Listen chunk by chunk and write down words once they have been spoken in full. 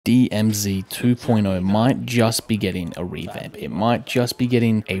DMZ 2.0 might just be getting a revamp. It might just be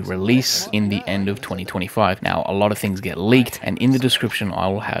getting a release in the end of 2025. Now, a lot of things get leaked, and in the description, I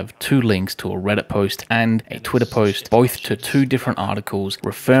will have two links to a Reddit post and a Twitter post, both to two different articles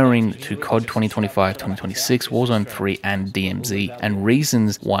referring to COD 2025, 2026, Warzone 3, and DMZ, and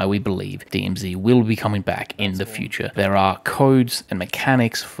reasons why we believe DMZ will be coming back in the future. There are codes and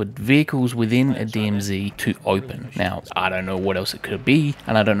mechanics for vehicles within a DMZ to open. Now, I don't know what else it could be,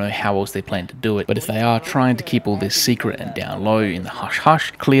 and I don't know how else they plan to do it, but if they are trying to keep all this secret and down low in the hush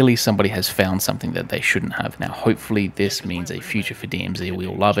hush, clearly somebody has found something that they shouldn't have. Now, hopefully this means a future for DMZ. We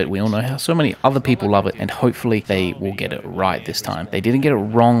all love it. We all know how so many other people love it, and hopefully they will get it right this time. They didn't get it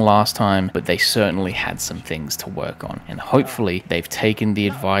wrong last time, but they certainly had some things to work on, and hopefully they've taken the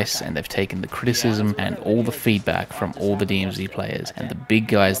advice and they've taken the criticism and all the feedback from all the DMZ players and the big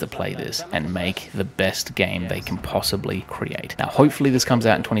guys that play this and make the best game they can possibly create. Now, hopefully this comes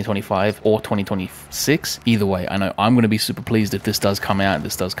out in 2025 or 2026. Either way, I know I'm going to be super pleased if this does come out and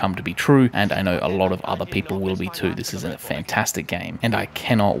this does come to be true, and I know a lot of other people will be too. This is a fantastic game, and I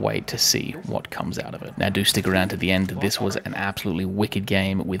cannot wait to see what comes out of it. Now, do stick around to the end. This was an absolutely wicked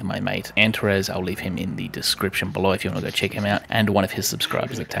game with my mate Antares. I'll leave him in the description below if you want to go check him out, and one of his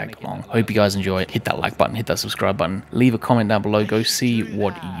subscribers that tagged along. Hope you guys enjoy it. Hit that like button, hit that subscribe button, leave a comment down below. Go see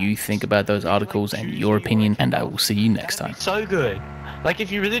what you think about those articles and your opinion, and I will see you next time. So good. Like,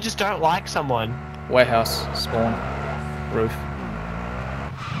 if you really just don't like someone. Warehouse, spawn, roof.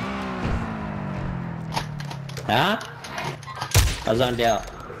 Huh? I zoned out.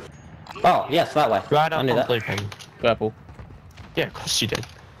 Oh, yes, that way. Right up I knew on that. blue pin. Purple. Yeah, of course you did.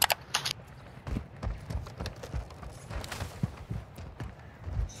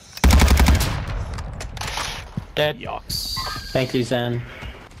 Dead. Yucks. Thank you, Zen.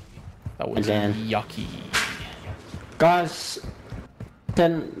 That was Zen. yucky. Guys,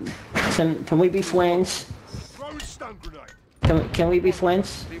 can we be friends? Can we be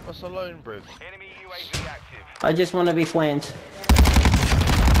friends? Leave us alone, bro. I just want to be friends.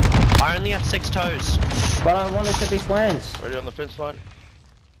 I only have 6 toes. But I wanted to be friends. Ready on the fence line?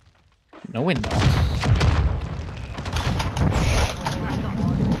 No, we're not.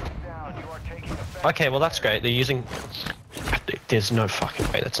 Okay, well that's great. They're using... There's no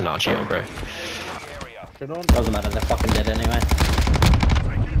fucking way that's an RGL, bro. Doesn't matter, they're fucking dead anyway.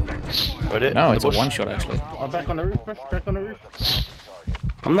 Ready? No, it's a one shot actually. I'm back on the roof, Chris. Back on the roof.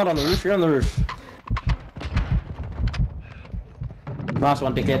 I'm not on the roof, you're on the roof. Nice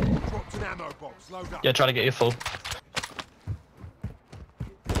one, dickhead. Yeah, try to get you full.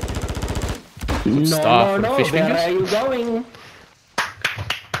 No, where are you going?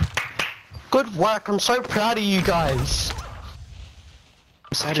 Good work, I'm so proud of you guys.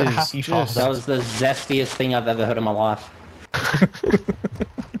 I'm such a happy father. That was the zestiest thing I've ever heard in my life.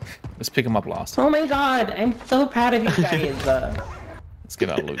 Let's pick him up last. Oh my god, I'm so proud of you guys. Let's get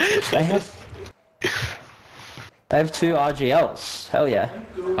our loot. They have 2 RGLs. Hell yeah.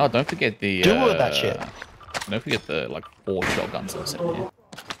 Oh, don't forget the. Do all of that shit. Don't forget the like 4 shotguns that sent you.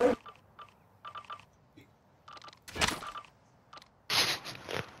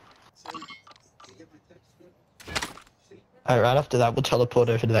 Alright, right after that, we'll teleport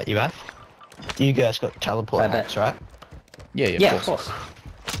over to that UF. You guys got teleport hacks, right? Yeah, of course.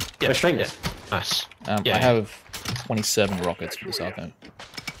 Yeah, We're streamers. yeah. Nice. I have 27 rockets for this iPhone.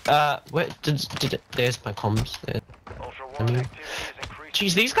 Where there's my comms. There.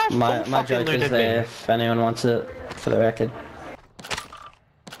 Jeez, these guys My fucking joke is looted there me. if anyone wants it, for the record.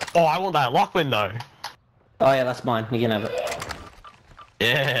 Oh, I want that lock window. Oh yeah, that's mine. You can have it.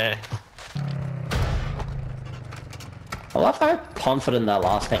 Yeah. I love how confident that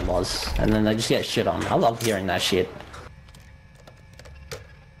last team was, and then they just get shit on. I love hearing that shit.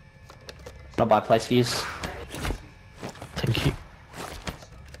 Not buy place views. Thank you.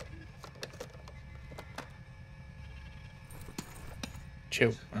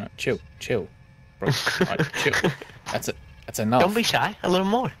 Chill, alright, chill, bro. Alright, chill. That's it. That's enough. Don't be shy. A little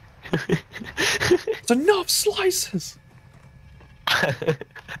more. It's enough slices.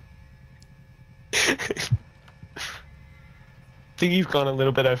 Think you've gone a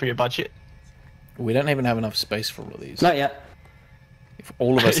little bit over your budget. We don't even have enough space for all of these. Not yet. If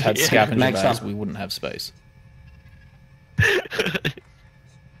all of us had Yeah, scavenger next bags, time. we wouldn't have space.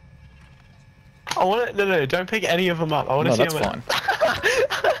 I want to, no, don't pick any of them up. I want to No, see that's them. fine.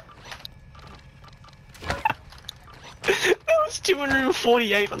 That was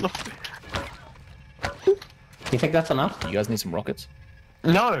 248 on the. You think that's enough? You guys need some rockets?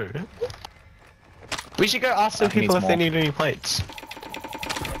 No. We should go ask some He people if needs they more. need any plates.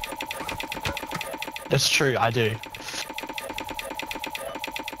 That's true, I do.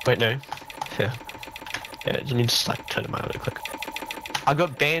 Wait, no. Yeah. Yeah, let me just like turn my auto clicker. I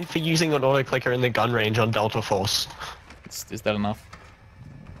got banned for using an auto clicker in the gun range on Delta Force. Is that enough?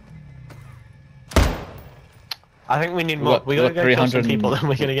 I think we need more. We gotta go kill some people, then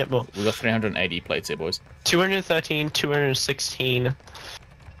we're gonna get more. We got 380 plates here, boys. 213, 216,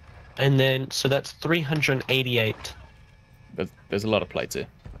 and then so that's 388. There's a lot of plates here.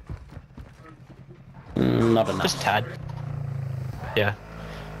 Not enough. Just tad. Yeah.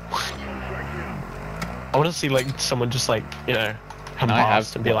 I want to see like someone just like come I have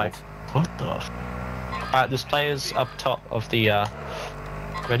past and be like, what the? Alright, there's players up top of the.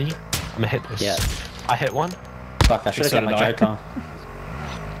 Ready? I'm gonna hit this. Yeah. I hit one. Fuck, I should have got my joke on.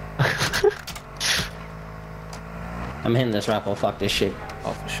 I'm hitting this raffle, fuck this shit.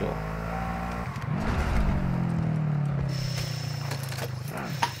 Oh, for sure.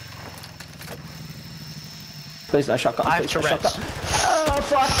 Please no shotgun, I have please no Tourette's. shotgun. Oh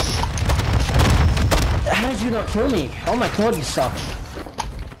fuck! How did you not kill me? Oh my god, you suck.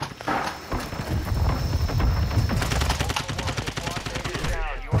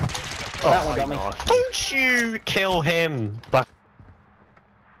 That one got me. Don't you kill him! But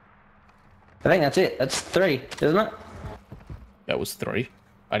I think that's it. That's 3, isn't it? That was 3.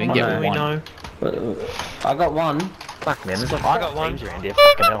 I didn't get we one. know. I got 1. Fuck man, there's a I got one. around here.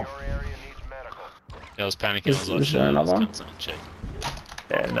 Fucking hell. I was panicking. I was like, Is there another one?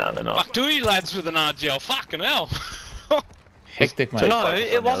 Yeah, no, they're not. Fuck, do you lads with an RGL? Fucking hell. Hectic, mate. No,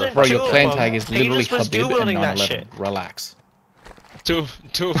 it wasn't. Bro, two your of clan them. tag is He literally just was Habib and dual-wielding that 911. shit. Relax. Two of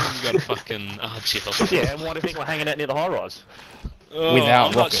them got a fucking RGL. Yeah, and why do you think we're hanging out near the high rise? Oh, Without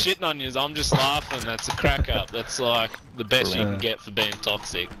I'm not rockets. shitting on you, I'm just laughing. That's a crack up. That's like the best you can get for being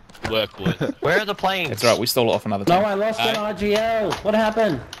toxic. Work with. Where are the planes? It's right, we stole it off another No, team. I lost an RGL. What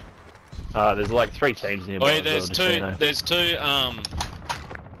happened? There's like 3 teams nearby. Wait, as well, there's just so you know.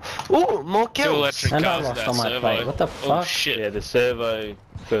 two Ooh, more two kills. electric And I cars lost that on my servo. plate. What the Oh fuck? shit. Yeah, the servo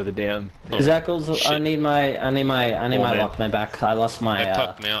further down. Zackles, I shit. need my man. lockman back. I lost my, They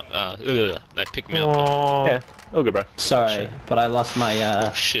picked me up. They picked me up. Oh, Yeah, all good, bro. sorry, but I lost my,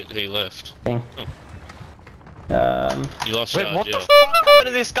 Oh shit, he left. thing. You lost wait, your what the RGL. fuck happened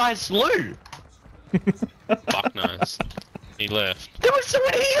to this guy's loot? Fuck knows. He left. There was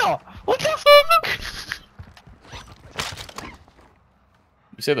someone here! What the fuck?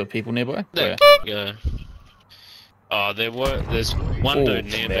 You said there were people nearby? There Where? you go. Oh, there's one Oh, dude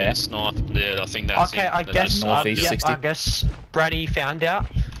near there. me, sniper there, I think that's Okay, him. I guess, northeast, yeah, 60. I guess Brady found out.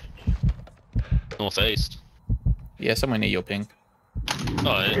 Northeast. Yeah, somewhere near your ping.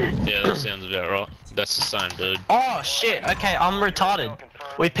 Oh, yeah, that sounds about right. That's the same dude. Oh shit, okay, I'm retarded.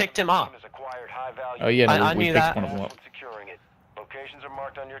 We picked him up. Oh yeah, no, I we knew picked that. one of them up. Locations are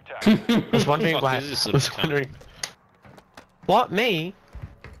marked on your tag. I was wondering Fuck why. is this I little was cunt? wondering. What, me?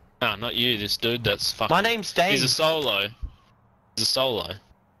 No, not you, this dude, that's fucking... My name's Dave. He's a solo. He's a solo.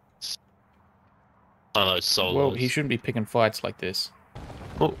 Oh, those solos. Well, he shouldn't be picking fights like this.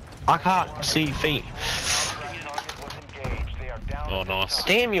 Oh, I can't see feet. Oh, nice.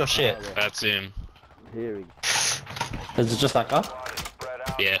 Damn your shit. That's him. is it just like, oh?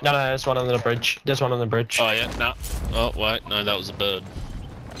 Yeah. No, there's one on the bridge. There's one on the bridge. Oh, yeah, no. Oh, wait, no, that was a bird.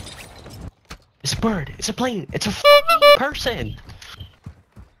 It's a bird. It's a plane. It's a fucking person.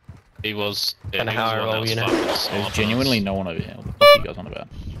 He was... Kinda he how I was one roll, that you know. was fucking There's sniping genuinely us. no one over here. What the fuck are you guys on about?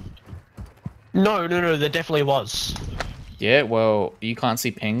 No, there definitely was. Yeah, well, you can't see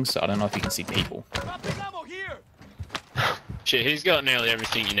pings, so I don't know if you can see people. Shit, he's got nearly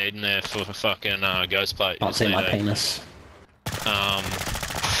everything you need in there for fucking ghost plate. Can't see my penis.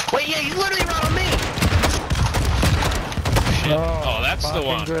 Wait, yeah, he's literally right on me. Shit. Oh, that's the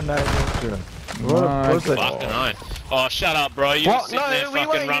one. My Fucking God. hell. Oh, shut up, bro. You're What? sitting No, there we fucking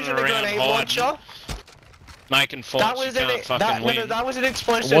weren't running using a around grenade hiding, launcher. making fights. That was you can't fucking win. that was an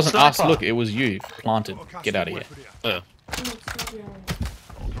explosive It wasn't us, sniper. look, it was you. Planted. Get out of here. Oh.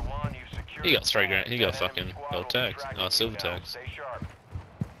 He got 3 grand. He got fucking gold tags. Silver tags.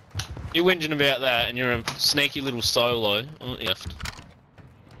 You're whinging about that, and you're a sneaky little solo. Oh, yeah.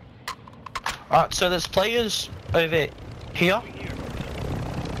 Alright, so there's players over here.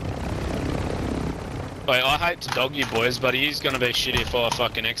 Wait, I hate to dog you boys, but he is gonna be shitty if I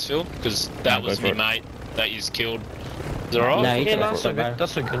fucking exfil, because that No, was go me for it. mate that you killed. Is that alright? No, you Yeah, can no, go that's for so it, good. bro.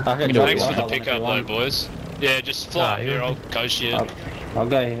 That's so good. I can You drop know Thanks you for the off if pickup you though, want. boys. Yeah, just fly Nah, up here, you're I'll coach you. I'll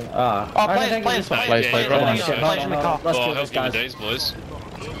go, Oh, I can players, take it this way. Players, Yeah, players, yeah, right on yeah, the yeah. players in the car. Let's Well, do I'll this, help you with guys. these boys.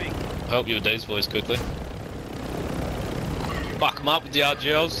 I'll help you with these boys quickly. Fuck them up with the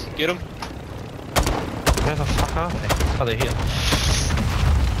RGLs, get them. Where the fuck are they? Oh, they're here.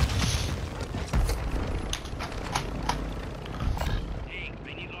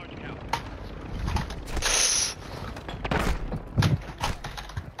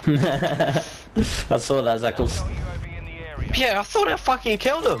 I saw that, Zackles. UAV in the area. Yeah, I thought I fucking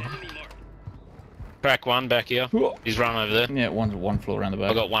killed him. Crack one back here. He's run over there. Yeah, one floor around the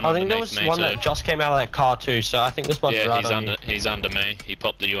back. I got one I think there underneath was me one too. that just came out of that car too, so I think this one's Yeah, right on you. he's under me. He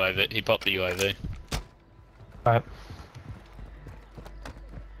popped the UAV. He popped the UAV. Right.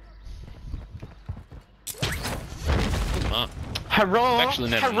 Mark. Hello? Actually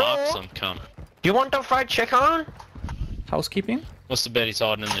never Hello? marked some cunt. Do you want the fried chicken? Housekeeping? What's the bet he's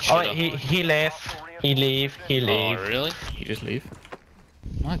hiding in the Oh, shitter? he left. He leave. He leave. Oh, really? You just leave?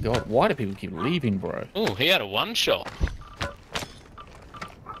 My god, why do people keep leaving, bro? Oh, he had a one shot.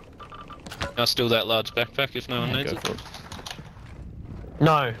 Can I steal that large backpack if no one Yeah, needs go it? for it.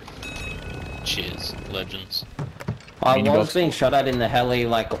 No. Cheers, legends. I Mini was box. being shot at in the heli,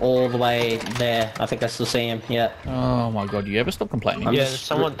 like all the way there. I think I still see him. Yeah. Oh my god, you ever stop complaining? I'm Yeah, just-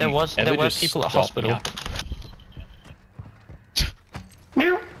 someone. There were just people at stop hospital. yapping?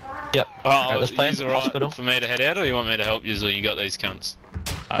 Yep. Oh, let's play is it hospital. right for me to head out, or you want me to help you? So you got these cunts.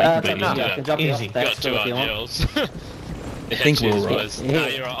 I Take completely me, do I that. can drop you off. Easy. Thanks Got for two if you want. RGLs. Yeah, think we're cheers, right. boys. Yeah. No,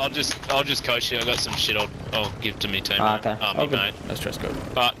 you're right. I'll just coach you. I got some shit I'll give to me team. Ah, okay. Me Oh, good. mate. Let's just go.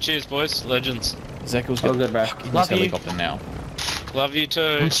 Cheers, boys. Legends. Zekel's Oh, got good, bro. this Love you. helicopter now. Love you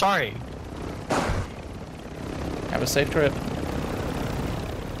too. I'm sorry. Have a safe trip.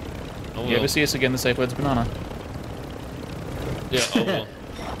 I You will. ever see us again, the safe word's banana. Yeah, I will.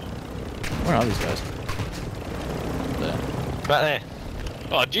 Where are these guys? There. Right there.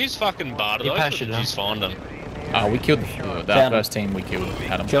 Oh, jeez, fucking barter You those. patched it, Or did you find them? We killed that Found first team we killed.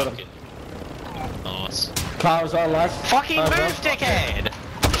 Had them. Killed him. Nice. Car was all alive. Fucking Car move, was alive.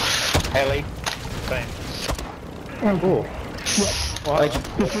 dickhead! Haley. Wait,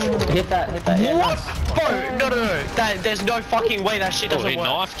 hit that. Yeah, What? nice. Bro, no. There's no fucking way that shit Oh, doesn't he work.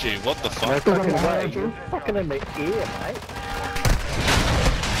 knifed you. What the fuck? Fucking in the ear, mate.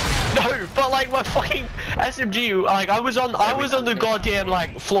 No, but like my fucking SMG, like I was on the goddamn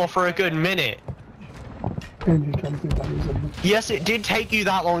like floor for a good minute. Yes, it did take you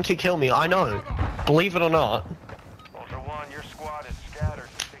that long to kill me. I know. Believe it or not. Ultra One, your squad is scattered.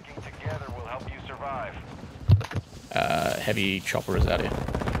 Sticking together will help you survive. Heavy chopper is out here.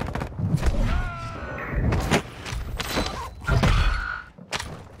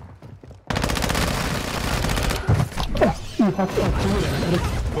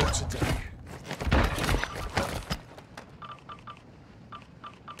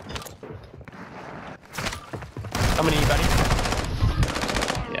 How many, buddy?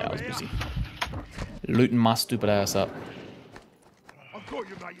 Yeah, I was busy. Looting my stupid ass up.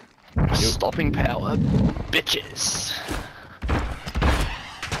 Stopping power, bitches.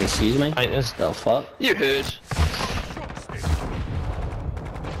 Excuse me. Wait, there's... The fuck? You heard.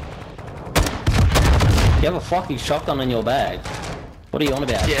 You have a fucking shotgun in your bag. What are you on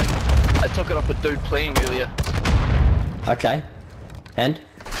about? Yeah, I took it off a dude playing earlier. Okay. And?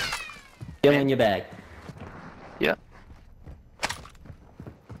 Still in your bag. Yeah.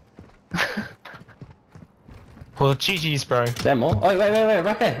 Well, GG's, bro. Is there more? Oh, wait,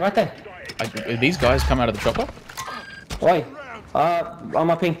 right there. These guys come out of the chopper? Oi. On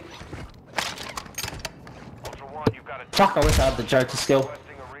my ping. Ultra One, you've got a Fuck, I wish I had the Joker skill.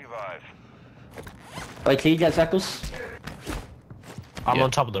 requesting a revive. Wait, can you get Zackles? I'm Yeah.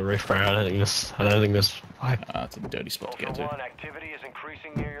 on top of the roof, bro. I don't think this. It's a dirty spot to get Ultra to. One, activity is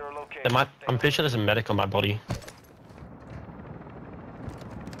increasing near your location. I'm pretty sure there's a medic on my body.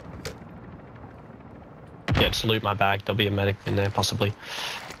 Yeah, just loot my bag. There'll be a medic in there, possibly.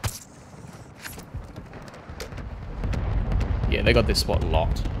 Yeah, they got this spot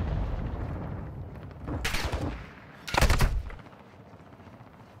locked.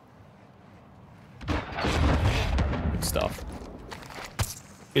 Good stuff.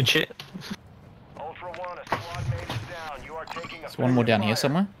 Good shit. Ultra One, a squad mate is down. You are taking a There's one more down here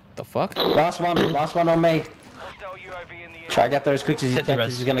somewhere. The fuck? Last one on me. Hostile UAV in the Try to get there as quick as you Hit the can, res.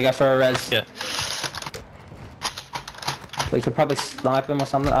 'cause he's gonna go for a res. Yeah. We could probably snipe him or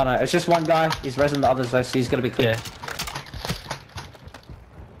something. I don't know. It's just one guy. He's resing the others though, so he's gonna be quick. Yeah.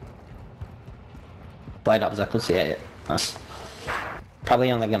 Blade up, Zackles. Yeah. Nice.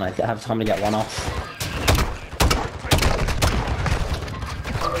 Probably only gonna have time to get one off.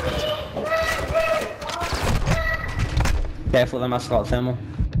 Careful, they must have got thermal.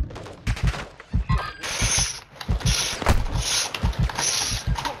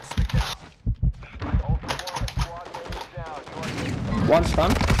 One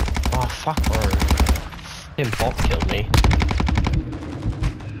stun. Oh fuck, bro. Him bot killed me.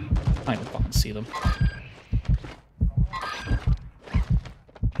 I don't fucking see them.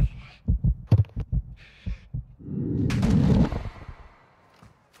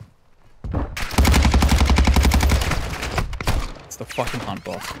 fucking hunt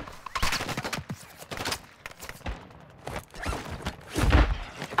bot.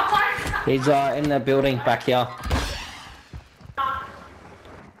 He's in the building back here.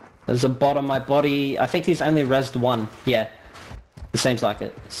 There's a bot on my body. I think he's only rezzed 1. Yeah. It seems like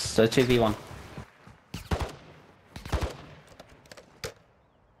it. So 2v1.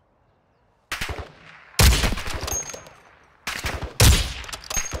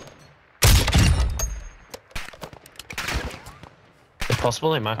 If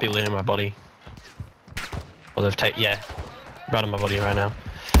possible, they might be leaning my body. Or they've taken, yeah. Right on my body right now.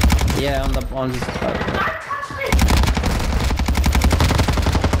 Yeah, on the...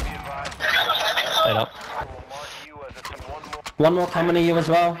 Head up. One more coming to you as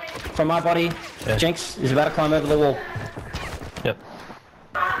well. From my body. Yeah. Jinx is about to climb over the wall. Yep.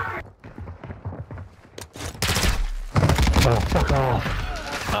 Oh, fuck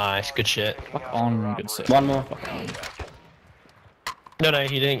off. Nice, good shit. Fuck on, good set. One more. Fuck on. No,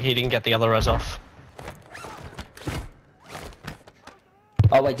 he didn't get the other res off.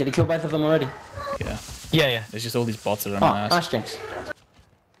 Oh wait, did he kill both of them already? Yeah. Yeah. There's just all these bots around Oh, my ass. nice Jinx.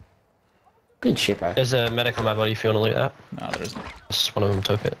 Good shit, bro. There's a medic on my body if you want to loot that. No, there isn't. Just one of them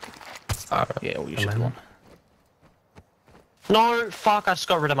took it. Alright. Yeah, well, you should one. No, fuck, I just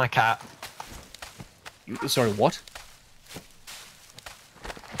got rid of my cat. Sorry, what?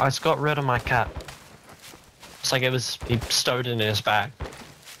 I just got rid of my cat. It's like he stowed it in his bag.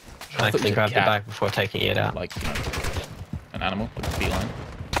 I I thought it was actually a grabbed the cat. bag before taking it out. Like, you know, an animal, like a feline.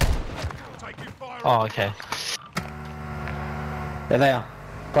 Oh, okay. There they are.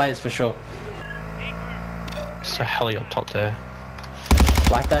 Players for sure. There's a heli up top there.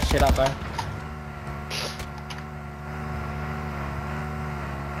 Light that shit up, bro.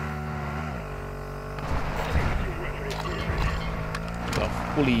 Got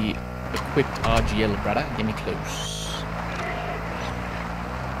a fully equipped RGL brother. Get me close.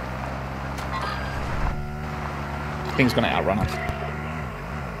 Thing's gonna outrun us.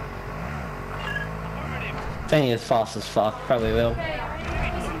 Thing is fast as fuck. Probably will.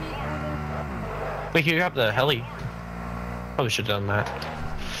 We can grab the heli. Probably should have done that.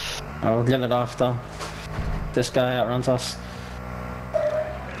 I'll get it after. This guy outruns us.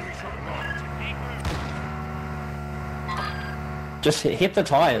 Just hit the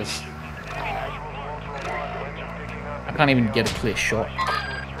tires. I can't even get a clear shot.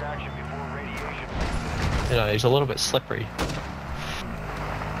 You know, he's a little bit slippery.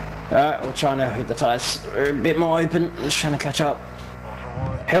 Alright, we're trying to hit the tires. We're a bit more open. Just trying to catch up.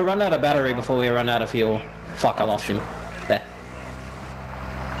 He'll run out of battery before we run out of fuel. Fuck, I lost him. There.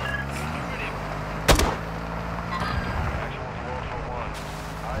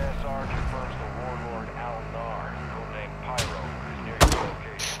 ISR confirms the warlord Al-Nar, codenamed Pyro, is near your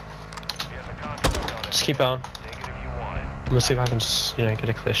location. He has a contract on it. Just keep going. Take it if you want it. I'm gonna see if I can just, you know, get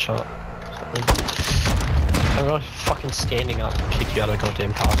a clear shot. I'm not fucking standing up and kick you out of the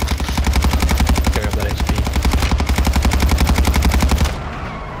goddamn car. Clear up that HP.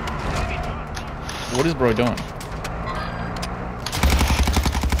 What is bro doing?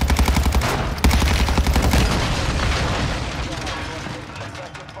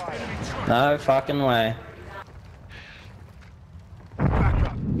 No fucking way. Back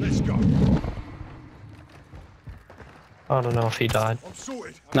up. Let's go. I don't know if he died. I'm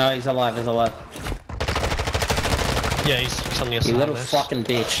sorted. No, he's alive, he's alive. Yeah, he's on the other You side little of this. fucking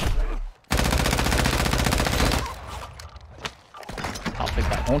bitch. I'll take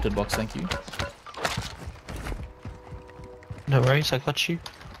that haunted box, thank you. No worries, I got you.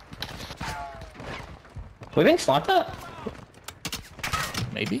 We're being sniped at?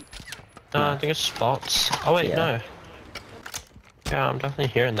 Maybe? No, I think it's spots. Oh wait, Yeah. no. Yeah, I'm definitely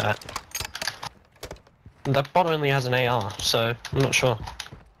hearing that. That bot only has an AR, so I'm not sure.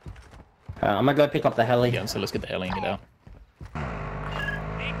 I'm gonna go pick up the heli. Yeah, so let's get the hell and get out.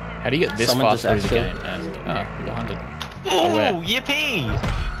 How do you get this Someone far just through the exfilled. game and we got hunted? Oh, where? yippee!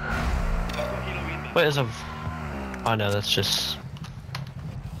 Wait, there's a... Oh no, that's just...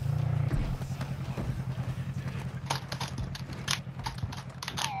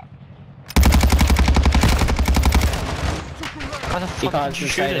 Why the You fuck guys did you can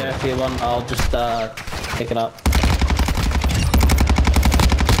shoot stay there it? if you want, I'll just pick it up.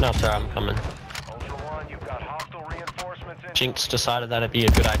 No, sir, I'm coming. Ultra One, you've got hostile reinforcements in. Jinx decided that it'd be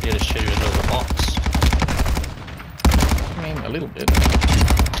a good idea to shoot it over the box. I mean, a little bit.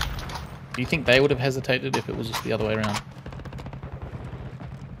 Do you think they would have hesitated if it was just the other way around?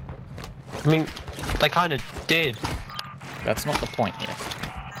 I mean, they kind of did. That's not the point here.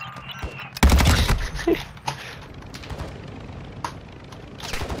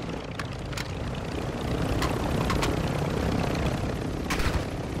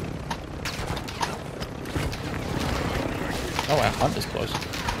 That hunt is close.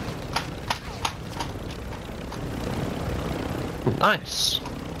 Nice.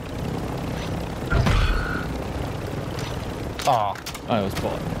 Oh, Oh, it was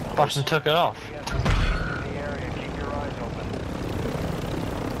bot. Boston took it off.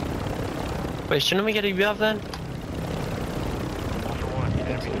 Wait, shouldn't we get a UAV then?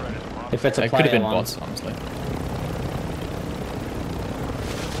 If it's a They could have player been one. bots, honestly.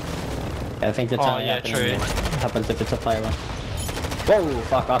 I think that's Oh, how it yeah, happens, true. happens if it's a player one. Whoa,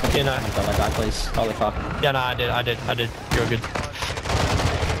 fuck, I think You know. something like that, please. Holy fuck. Yeah, no, I did. You're good.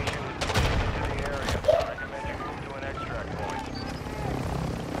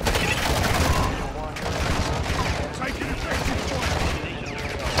 Taking effective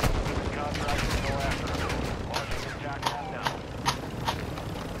fire.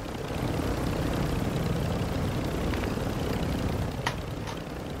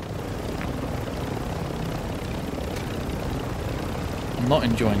 I'm not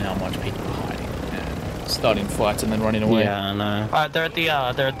enjoying how much people are hiding and starting fights and then running away. Yeah, I know. Alright, they're at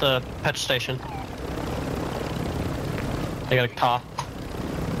the petrol station. They got a car.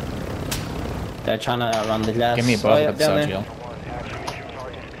 They're trying to outrun the gas. Give me a Oh, brother yeah, with down Sergio.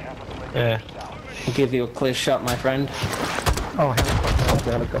 there. Yeah. I'll give you a clear shot, my friend. Oh,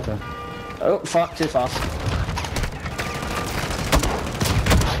 helicopter. Oh, fuck, too fast.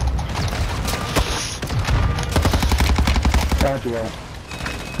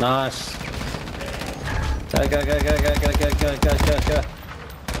 Nice. Go, go, go, go, go, go, go, go, go, go, go.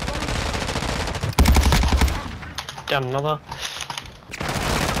 Down another.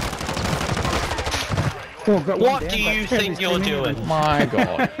 Oh, got one What down, do but you he's think you're screaming at me. doing? My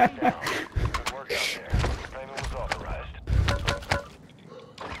god.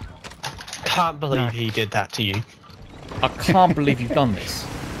 Can't believe he did that to you. I can't believe you've done this.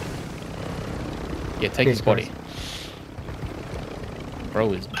 Yeah, take his body.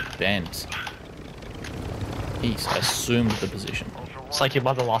 Bro is bent. He's assumed the position. It's like your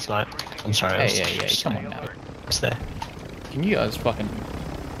mother last night. I'm sorry. I was Hey, just come on now. It's there. Can you guys fucking...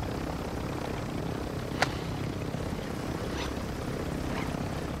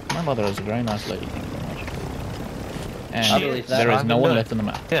 My mother is a very nice lady, thank you very much. And I believe that. there is I've no been one doing left on the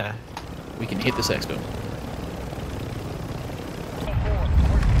map. Yeah. We can hit this expo.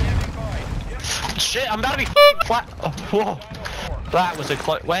 Shit, I'm about to be flat. Oh, whoa. That was a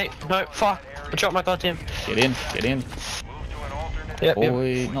close. Wait, no, fuck. I dropped my goddamn. Get in, get in. Yep, yep.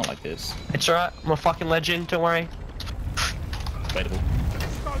 Boy, not like this. It's alright. I'm a fucking legend. Don't worry. Debatable.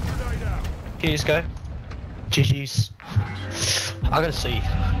 Stun grenade out. Here you just go. GG's. I gotta see.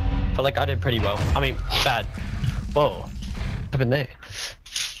 But like, I did pretty well. I mean, bad. Whoa. I've been there.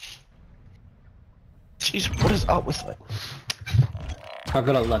 Jeez, what is up with it? I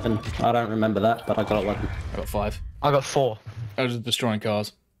got 11. I don't remember that, but I got 11. I got 5. I got 4. I was destroying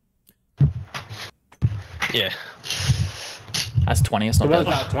cars. Yeah. That's 20, it's not What was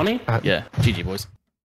bad. that, 20? Yeah, GG boys.